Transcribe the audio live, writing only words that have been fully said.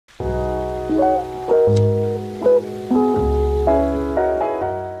Grazing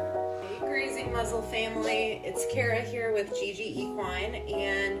Muzzle family, it's Kara here with Equine,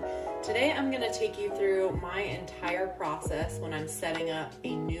 and today I'm going to take you through my entire process when I'm setting up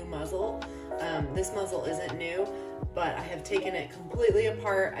a new muzzle. This muzzle isn't new, but I have taken it completely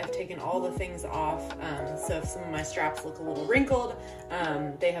apart. I've taken all the things off, so if some of my straps look a little wrinkled,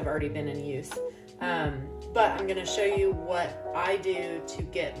 they have already been in use. But I'm going to show you what I do to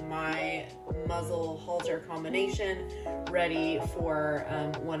get my muzzle halter combination ready for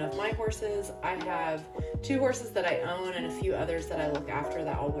one of my horses. I have 2 horses that I own and a few others that I look after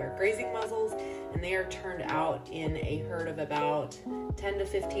that all wear grazing muzzles, and they are turned out in a herd of about 10 to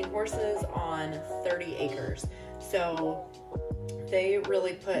 15 horses on 30 acres. So they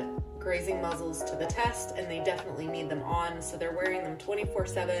really put grazing muzzles to the test, and they definitely need them on, so they're wearing them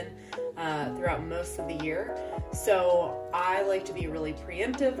 24/7 throughout most of the year. So I like to be really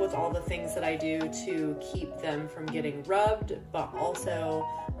preemptive with all the things that I do to keep them from getting rubbed, but also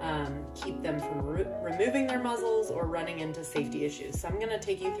keep them from removing their muzzles or running into safety issues. So I'm going to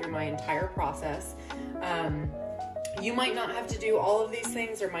take you through my entire process. You might not have to do all of these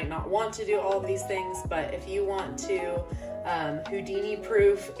things or might not want to do all of these things, but if you want to Houdini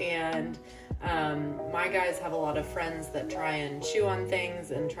proof, and my guys have a lot of friends that try and chew on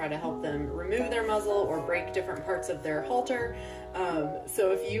things and try to help them remove their muzzle or break different parts of their halter.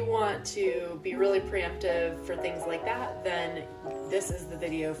 So if you want to be really preemptive for things like that, then this is the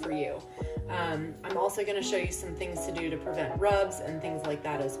video for you. I'm also going to show you some things to do to prevent rubs and things like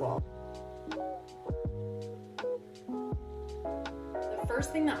that as well.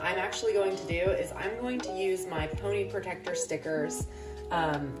 First thing that I'm actually going to do is I'm going to use my pony protector stickers.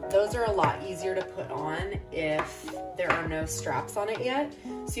 Those are a lot easier to put on if there are no straps on it yet.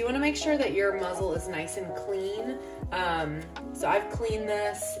 So you want to make sure that your muzzle is nice and clean. So I've cleaned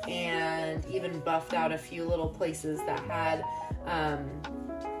this and even buffed out a few little places that had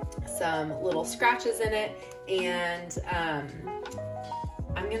some little scratches in it, and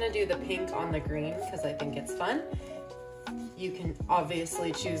I'm gonna do the pink on the green because I think it's fun. You can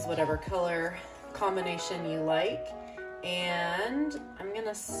obviously choose whatever color combination you like, and I'm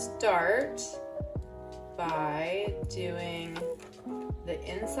gonna start by doing the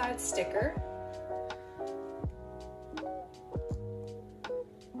inside sticker,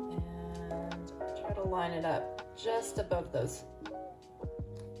 and try to line it up just above those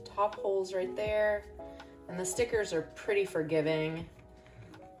top holes right there. And the stickers are pretty forgiving.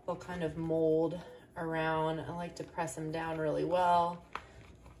 They'll kind of mold around. I like to press them down really well.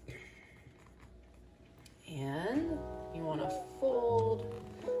 And you want to fold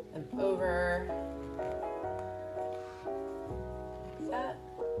them over like that.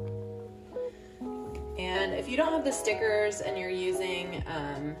 And if you don't have the stickers and you're using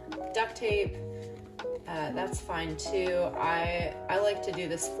duct tape, that's fine too. I like to do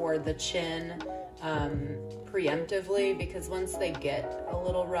this for the chin preemptively, because once they get a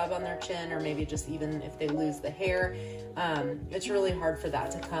little rub on their chin, or maybe just even if they lose the hair, it's really hard for that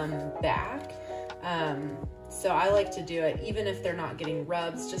to come back. So I like to do it even if they're not getting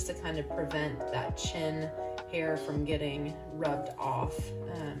rubs, just to kind of prevent that chin hair from getting rubbed off,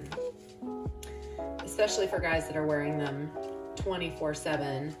 especially for guys that are wearing them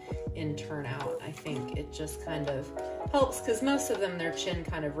 24/7 in turnout. I think it just kind of helps, because most of them, their chin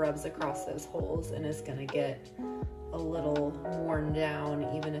kind of rubs across those holes and is going to get a little worn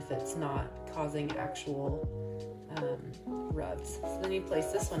down, even if it's not causing actual rubs. So then you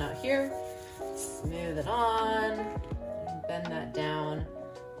place this one out here, smooth it on, and bend that down.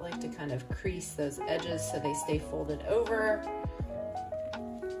 I like to kind of crease those edges so they stay folded over.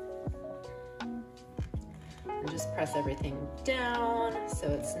 And just press everything down so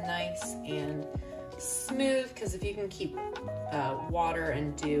it's nice and smooth, because if you can keep water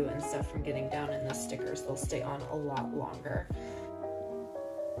and dew and stuff from getting down in the stickers, they'll stay on a lot longer.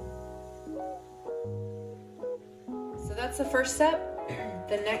 So that's the first step.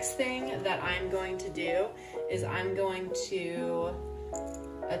 The next thing that I'm going to do is I'm going to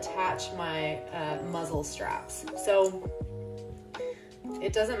attach my muzzle straps. So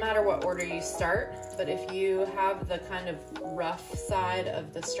it doesn't matter what order you start, but if you have the kind of rough side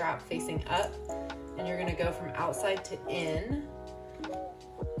of the strap facing up, and you're gonna go from outside to in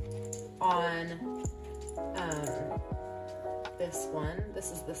on this one,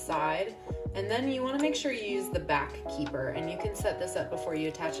 this is the side, and then you wanna make sure you use the back keeper, and you can set this up before you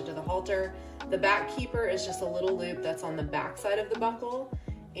attach it to the halter. The back keeper is just a little loop that's on the back side of the buckle,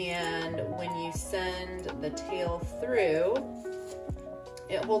 and when you send the tail through,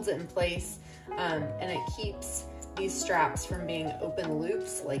 it holds it in place, and it keeps these straps from being open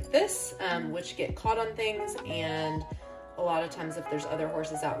loops like this, which get caught on things, and a lot of times if there's other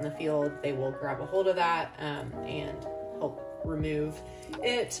horses out in the field, they will grab a hold of that and help remove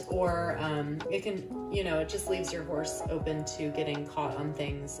it, or it can, you know, it just leaves your horse open to getting caught on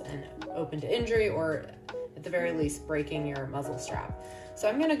things and open to injury, or at the very least breaking your muzzle strap. So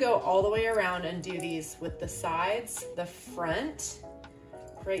I'm gonna go all the way around and do these with the sides, the front,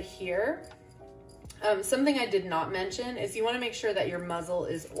 right here. Something I did not mention is you wanna make sure that your muzzle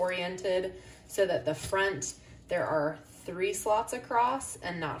is oriented so that the front, there are 3 slots across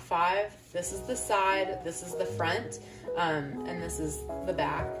and not 5. This is the side, this is the front, and this is the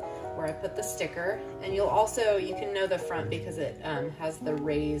back where I put the sticker. And you'll also, you can know the front because it has the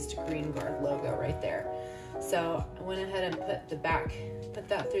raised GreenGuard logo right there. So I went ahead and put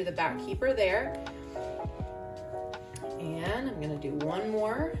that through the back keeper there. And I'm gonna do one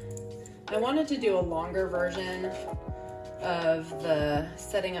more. I wanted to do a longer version of the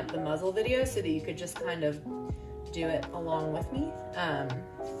setting up the muzzle video so that you could just kind of do it along with me,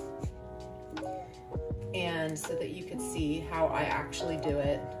 and so that you could see how I actually do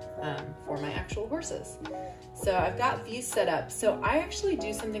it for my actual horses. So I've got these set up. So I actually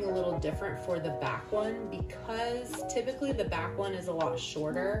do something a little different for the back one, because typically the back one is a lot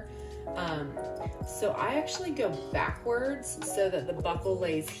shorter. So I actually go backwards so that the buckle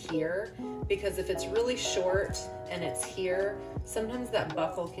lays here, because if it's really short and it's here, sometimes that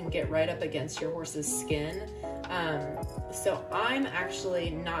buckle can get right up against your horse's skin. So I'm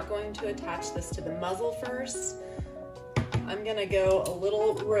actually not going to attach this to the muzzle first. I'm gonna go a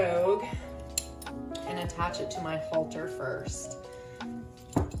little rogue and attach it to my halter first.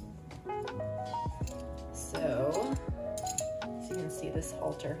 So, as you can see, this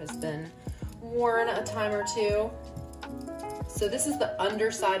halter has been worn a time or two. So this is the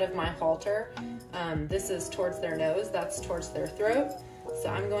underside of my halter. This is towards their nose, that's towards their throat. So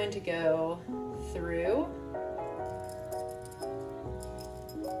I'm going to go through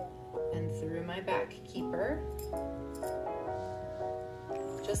and through my back keeper,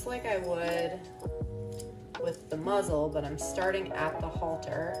 just like I would with the muzzle, but I'm starting at the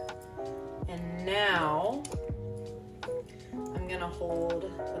halter. And now I'm gonna hold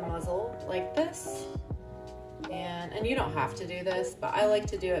the muzzle like this. And you don't have to do this, but I like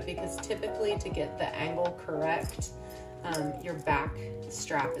to do it because typically to get the angle correct, your back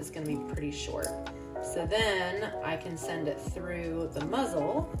strap is gonna be pretty short. So then I can send it through the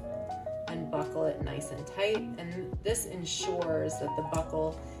muzzle and buckle it nice and tight. And this ensures that the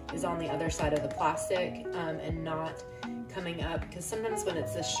buckle is on the other side of the plastic and not coming up, because sometimes when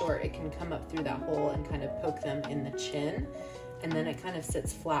it's this short, it can come up through that hole and kind of poke them in the chin, and then it kind of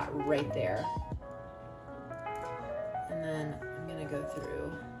sits flat right there. And then I'm gonna go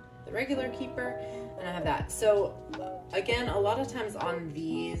through the regular keeper, and I have that. So again, a lot of times on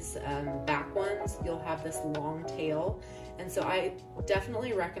these back ones, you'll have this long tail, and so I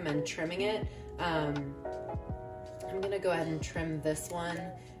definitely recommend trimming it. I'm gonna go ahead and trim this one,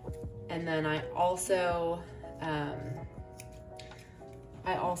 and then I also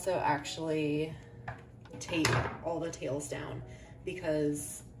actually tape all the tails down,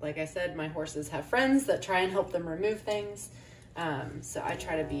 because like I said, my horses have friends that try and help them remove things. So I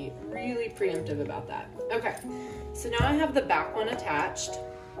try to be really preemptive about that. Okay, so now I have the back one attached,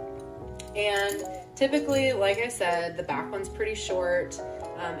 and typically, like I said, the back one's pretty short.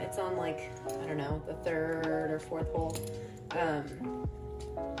 It's on, like, I don't know, the 3rd or 4th hole.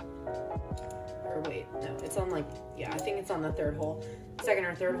 Or wait, no, it's on, like, yeah, I think it's on the 3rd hole, 2nd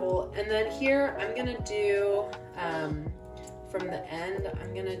or 3rd hole. And then here I'm gonna do, from the end,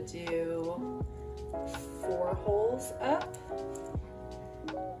 I'm gonna do 4 holes up.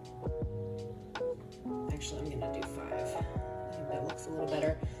 Actually, I'm gonna do 5. I think that looks a little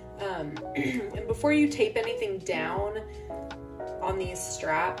better. And before you tape anything down on these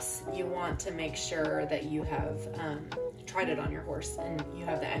straps, you want to make sure that you have tried it on your horse and you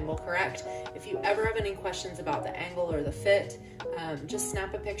have the angle correct. If you ever have any questions about the angle or the fit, just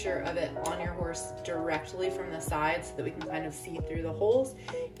snap a picture of it on your horse directly from the side so that we can kind of see through the holes,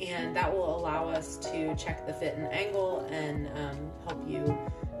 and that will allow us to check the fit and angle and help you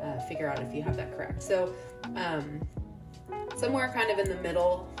figure out if you have that correct. So somewhere kind of in the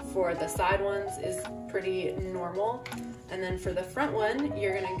middle for the side ones is pretty normal. And then for the front one,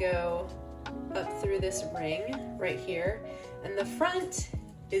 you're gonna go up through this ring right here. And the front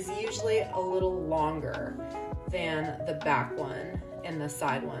is usually a little longer than the back one and the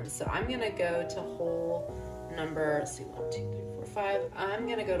side one. So I'm gonna go to hole number, let's see, 1, 2, 3, 4, 5. I'm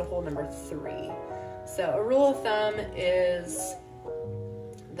gonna go to hole number 3. So a rule of thumb is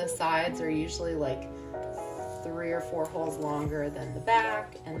the sides are usually like 3 or 4 holes longer than the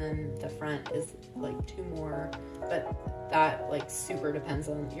back, and then the front is like 2 more, but that like super depends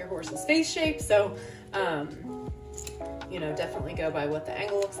on your horse's face shape. So, you know, definitely go by what the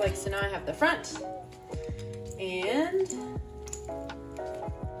angle looks like. So now I have the front, and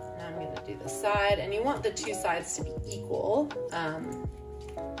now I'm gonna do the side, and you want the 2 sides to be equal,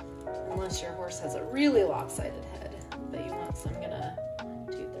 unless your horse has a really lopsided head that you want. So I'm gonna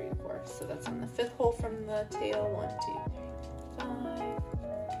 2, 3, 4. So that's on the 5th hole from the tail. 1, 2, 3, 5.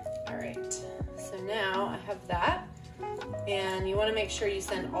 All right. So now I have that, and you want to make sure you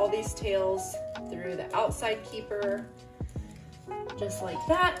send all these tails through the outside keeper, just like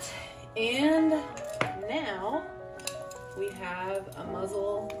that. And now we have a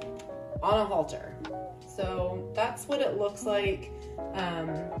muzzle on a halter. So that's what it looks like.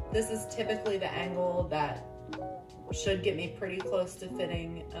 This is typically the angle that should get me pretty close to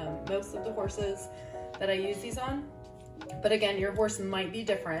fitting most of the horses that I use these on. But again, your horse might be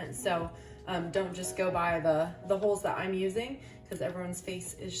different, so don't just go by the holes that I'm using, because everyone's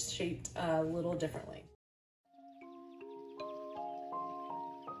face is shaped a little differently.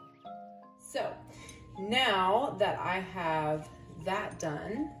 So now that I have that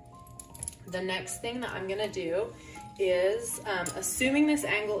done, the next thing that I'm gonna do is, assuming this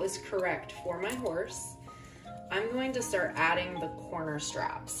angle is correct for my horse, I'm going to start adding the corner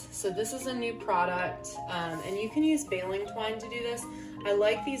straps. So this is a new product, and you can use baling twine to do this. I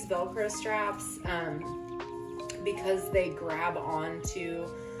like these Velcro straps because they grab onto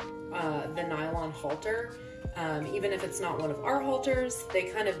the nylon halter. Even if it's not one of our halters, they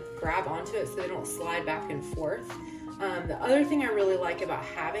kind of grab onto it so they don't slide back and forth. The other thing I really like about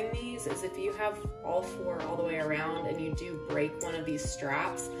having these is if you have all 4 all the way around and you do break one of these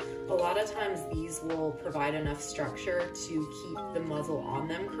straps, a lot of times these will provide enough structure to keep the muzzle on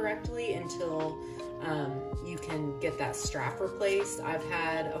them correctly until you can get that strap replaced. I've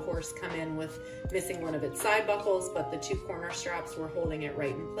had a horse come in with missing one of its side buckles, but the 2 corner straps were holding it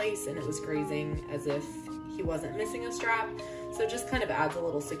right in place, and it was grazing as if he wasn't missing a strap. So it just kind of adds a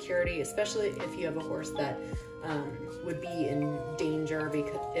little security, especially if you have a horse that would be in danger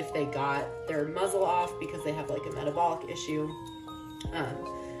because if they got their muzzle off because they have like a metabolic issue.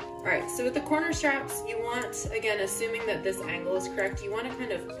 All right, so with the corner straps, you want, again, assuming that this angle is correct, you want to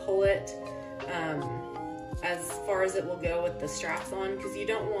kind of pull it as far as it will go with the straps on, because you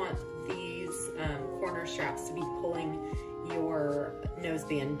don't want these corner straps to be pulling your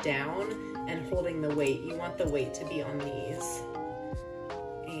noseband down and holding the weight. You want the weight to be on these.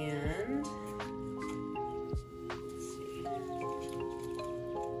 And let's see.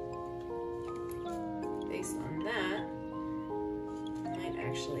 Based on that, I might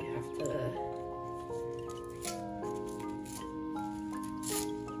actually have to,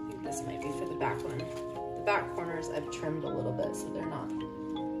 I think this might be for the back one. The back corners I've trimmed a little bit so they're not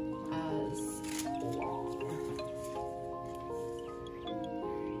as long.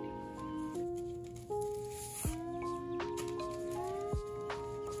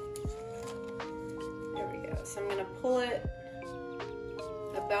 So I'm going to pull it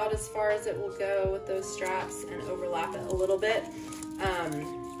about as far as it will go with those straps and overlap it a little bit.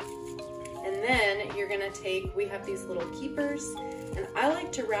 And then you're going to take, we have these little keepers, and I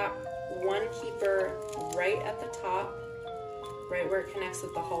like to wrap one keeper right at the top, right where it connects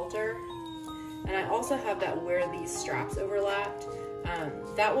with the halter. And I also have that where these straps overlapped.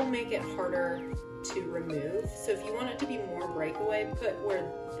 That will make it harder to remove. So if you want it to be more breakaway, put where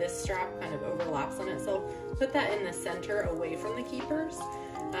this strap kind of overlaps on itself, put that in the center away from the keepers.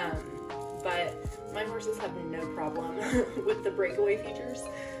 But my horses have no problem with the breakaway features.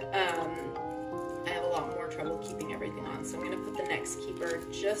 I have a lot more trouble keeping everything on. So I'm going to put the next keeper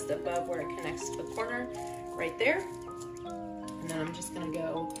just above where it connects to the corner, right there. And then I'm just going to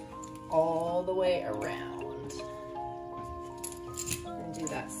go all the way around and do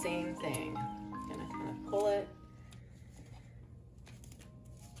that same thing. I'm going to kind of pull it.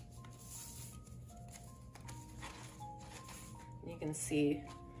 You can see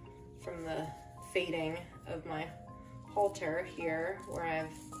from the fading of my halter here where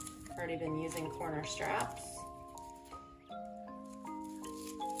I've already been using corner straps.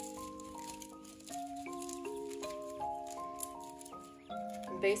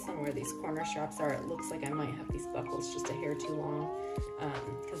 And based on where these corner straps are, it looks like I might have these buckles just a hair too long,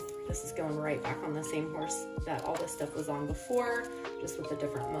 because this is going right back on the same horse that all this stuff was on before, just with a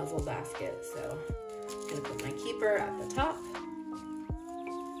different muzzle basket. So I'm going to put my keeper at the top.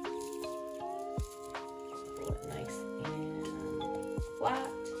 Flat,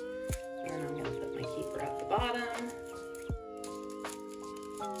 and I'm going to put my keeper at the bottom.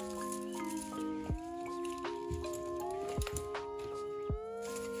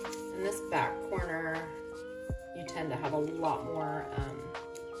 in this back corner, you tend to have a lot more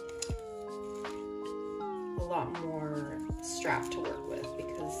strap to work with,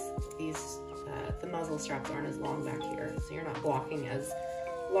 because these the muzzle straps aren't as long back here, so you're not blocking as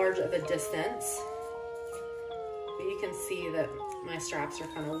large of a distance. But you can see that my straps are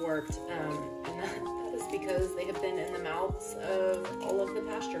kind of warped, and that is because they have been in the mouths of all of the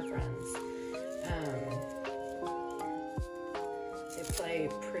pasture friends. They play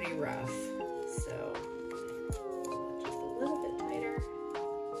pretty rough, so just a little bit tighter.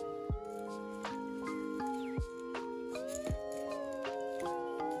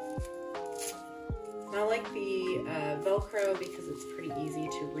 And I like the Velcro because it's pretty easy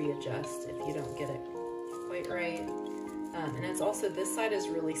to readjust if you don't get it quite right. And it's also, this side is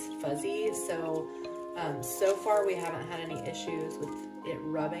really fuzzy, so so far we haven't had any issues with it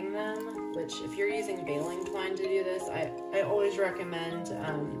rubbing them, which if you're using baling twine to do this, I always recommend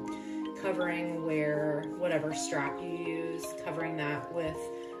covering whatever strap you use, covering that with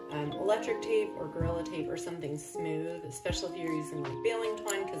electric tape or Gorilla Tape or something smooth, especially if you're using like baling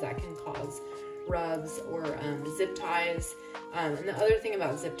twine, because that can cause rubs, or zip ties. And the other thing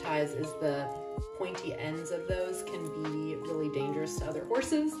about zip ties is the pointy ends of those can be really dangerous to other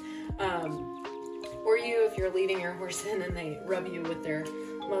horses. Or you, if you're leading your horse in and they rub you with their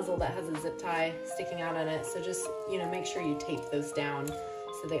muzzle that has a zip tie sticking out on it. So just, make sure you tape those down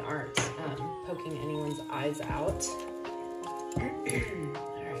so they aren't poking anyone's eyes out. All right,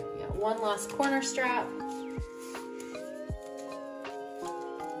 we got one last corner strap.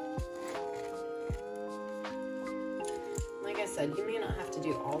 Like I said, you may not have to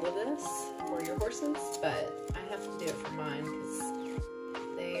do all of this for your horses, but I have to do it for mine because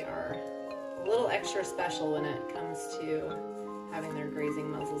they are a little extra special when it comes to having their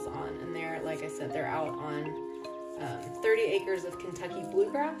grazing muzzles on. And they're, like I said, they're out on 30 acres of Kentucky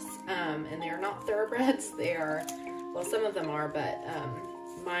bluegrass, and they are not thoroughbreds. They are, well, some of them are, but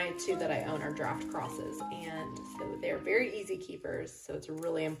my two that I own are draft crosses, and so they're very easy keepers, so it's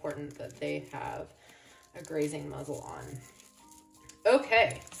really important that they have a grazing muzzle on.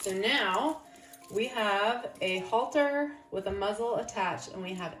 Okay, so now we have a halter with a muzzle attached, and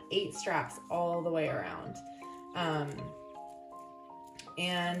we have 8 straps all the way around.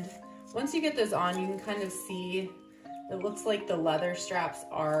 And once you get those on, you can kind of see, it looks like the leather straps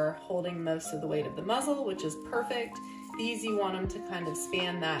are holding most of the weight of the muzzle, which is perfect. These, you want them to kind of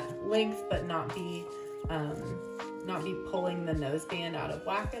span that length, but not be pulling the noseband out of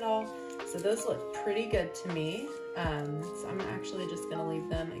whack at all. So those look pretty good to me. So I'm actually just gonna leave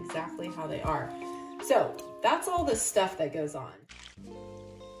them exactly how they are. So that's all the stuff that goes on.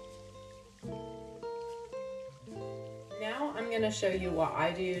 Now I'm gonna show you what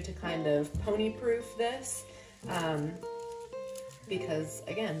I do to kind of pony-proof this. Because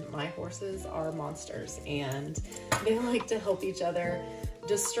again, my horses are monsters and they like to help each other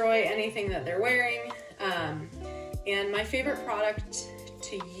destroy anything that they're wearing. And my favorite product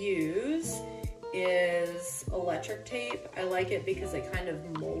to use is electric tape. I like it because it kind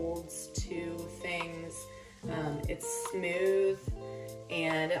of molds to things. It's smooth,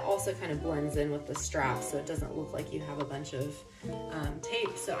 and it also kind of blends in with the strap, so it doesn't look like you have a bunch of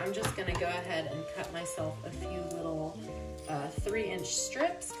tape. So I'm just gonna go ahead and cut myself a few little 3-inch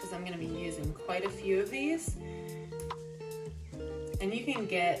strips, because I'm gonna be using quite a few of these. And you can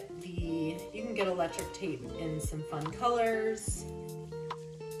get electric tape in some fun colors.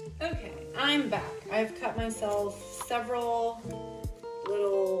 Okay, I'm back. I've cut myself several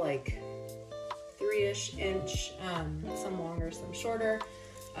little, like 3-ish inch, some longer, some shorter,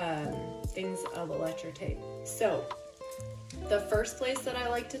 things of electric tape. So the first place that I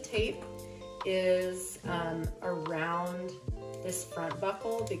like to tape is around this front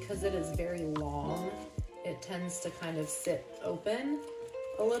buckle, because it is very long. It tends to kind of sit open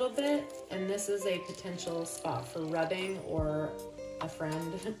a little bit, and this is a potential spot for rubbing or a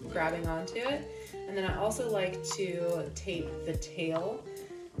friend grabbing onto it. And then I also like to tape the tail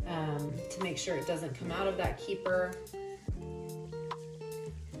to make sure it doesn't come out of that keeper. So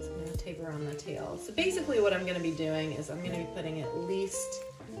I'm gonna tape around the tail. So basically what I'm gonna be doing is I'm gonna be putting at least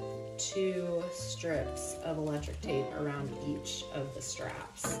 2 strips of electric tape around each of the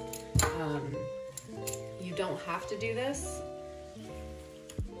straps. You don't have to do this,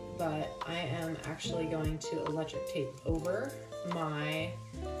 but I am actually going to electric tape over my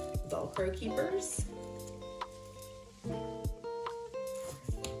Velcro keepers,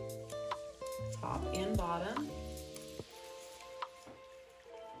 top and bottom.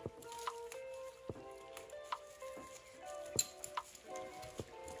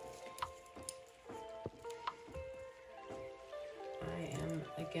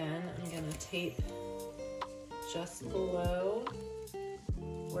 tape just below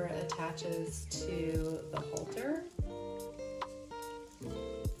where it attaches to the halter.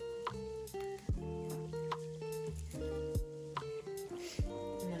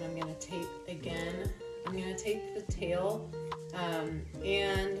 And then I'm going to tape again. I'm going to tape the tail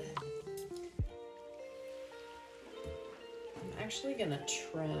and I'm actually going to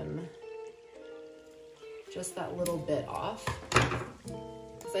trim just that little bit off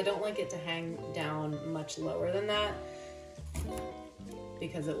because I don't like it to hang down much lower than that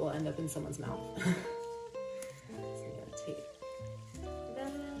because it will end up in someone's mouth. So I'm going to tape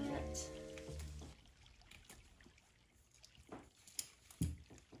that.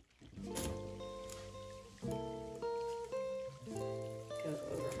 Go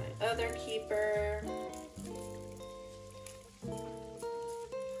over my other keeper.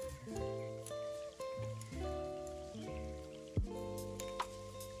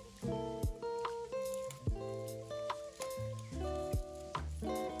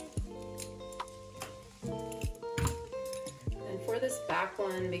 For this back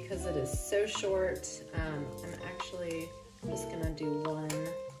one, because it is so short, I'm actually just going to do one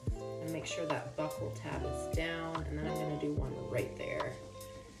and make sure that buckle tab is down, and then I'm going to do one right there.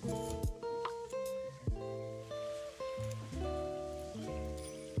 So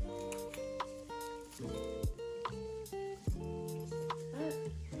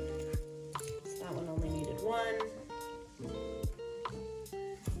that one only needed one.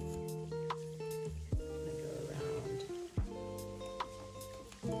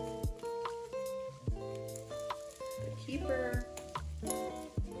 Keeper.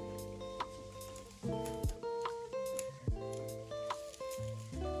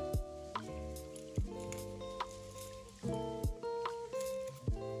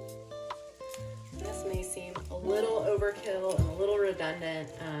 This may seem a little overkill and a little redundant,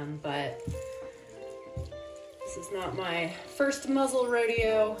 but this is not my first muzzle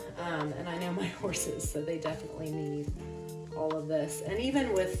rodeo, and I know my horses, so they definitely need all of this. And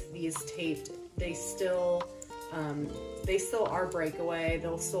even with these taped, they still are breakaway.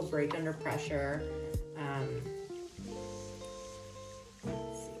 They'll still break under pressure.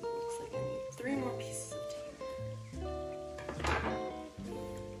 Let's see, it looks like I need 3 more pieces of tape.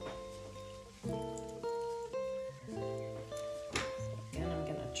 So again, I'm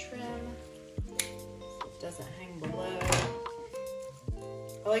gonna trim so it doesn't hang below.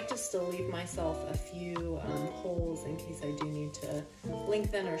 I like to still leave myself a few holes in case I do need to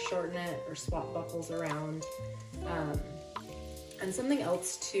lengthen or shorten it or swap buckles around. And something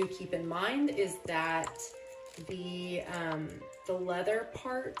else to keep in mind is that the leather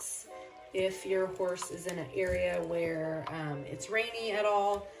parts, if your horse is in an area where it's rainy at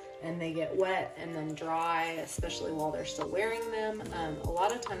all and they get wet and then dry, especially while they're still wearing them, a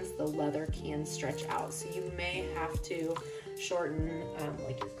lot of times the leather can stretch out. So you may have to shorten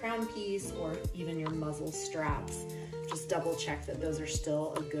like your crown piece or even your muzzle straps. Just double check that those are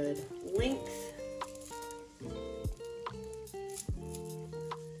still a good length.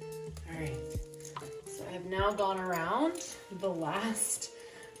 Alright, so I've now gone around the last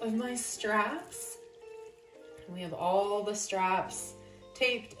of my straps. We have all the straps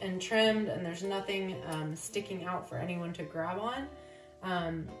taped and trimmed, and there's nothing sticking out for anyone to grab on.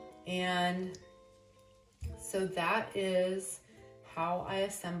 And so that is how I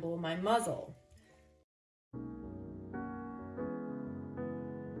assemble my muzzle.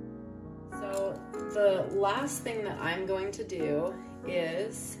 So the last thing that I'm going to do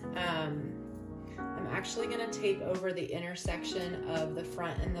is I'm actually going to tape over the intersection of the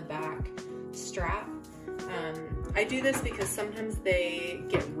front and the back strap. I do this because sometimes they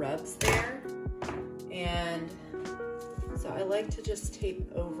get rubs there, and so I like to just tape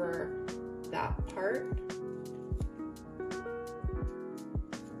over that part. And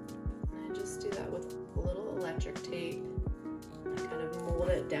I just do that with a little electric tape. I kind of mold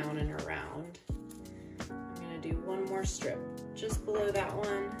it down and around. I'm going to do one more strip just below that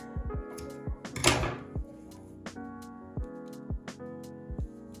one.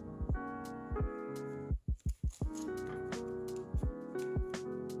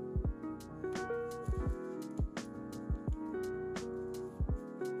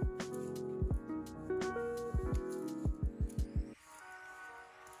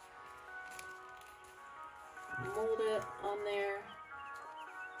 Mold it on there.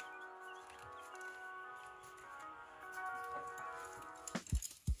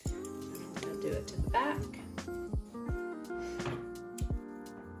 I'm going to do it to the back.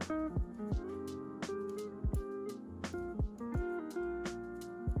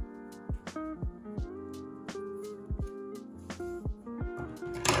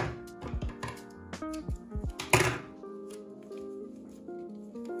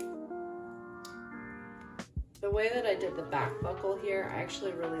 way that I did the back buckle here, I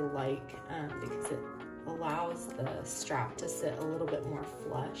actually really like because it allows the strap to sit a little bit more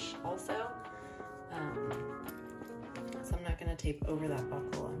flush also. So I'm not gonna tape over that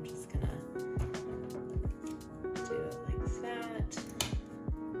buckle, I'm just gonna do it like that.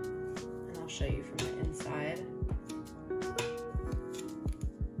 And I'll show you from the inside.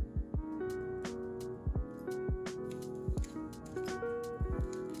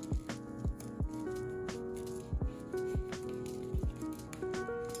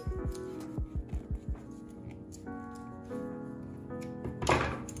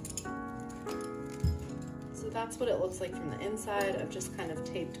 That's what it looks like from the inside. I've just kind of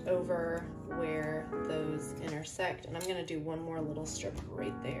taped over where those intersect, and I'm going to do one more little strip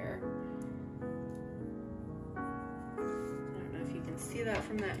right there. I don't know if you can see that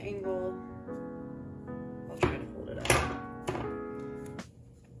from that angle. I'll try to hold it up.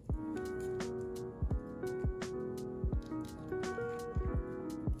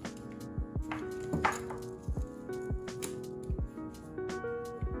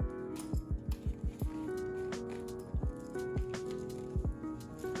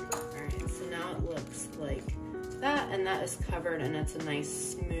 Like that, and that is covered, and it's a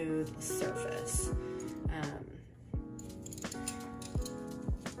nice smooth surface.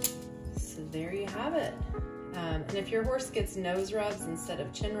 So there you have it. And if your horse gets nose rubs instead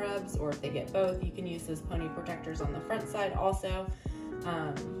of chin rubs, or if they get both, you can use those pony protectors on the front side also.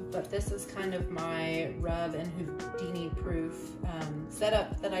 But this is kind of my rub and Houdini proof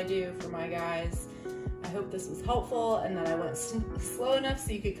setup that I do for my guys. I hope this was helpful and that I went slow enough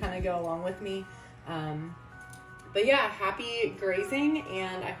so you could kind of go along with me. But yeah, happy grazing,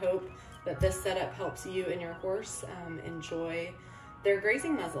 and I hope that this setup helps you and your horse enjoy their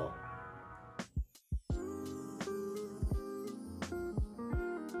grazing muzzle.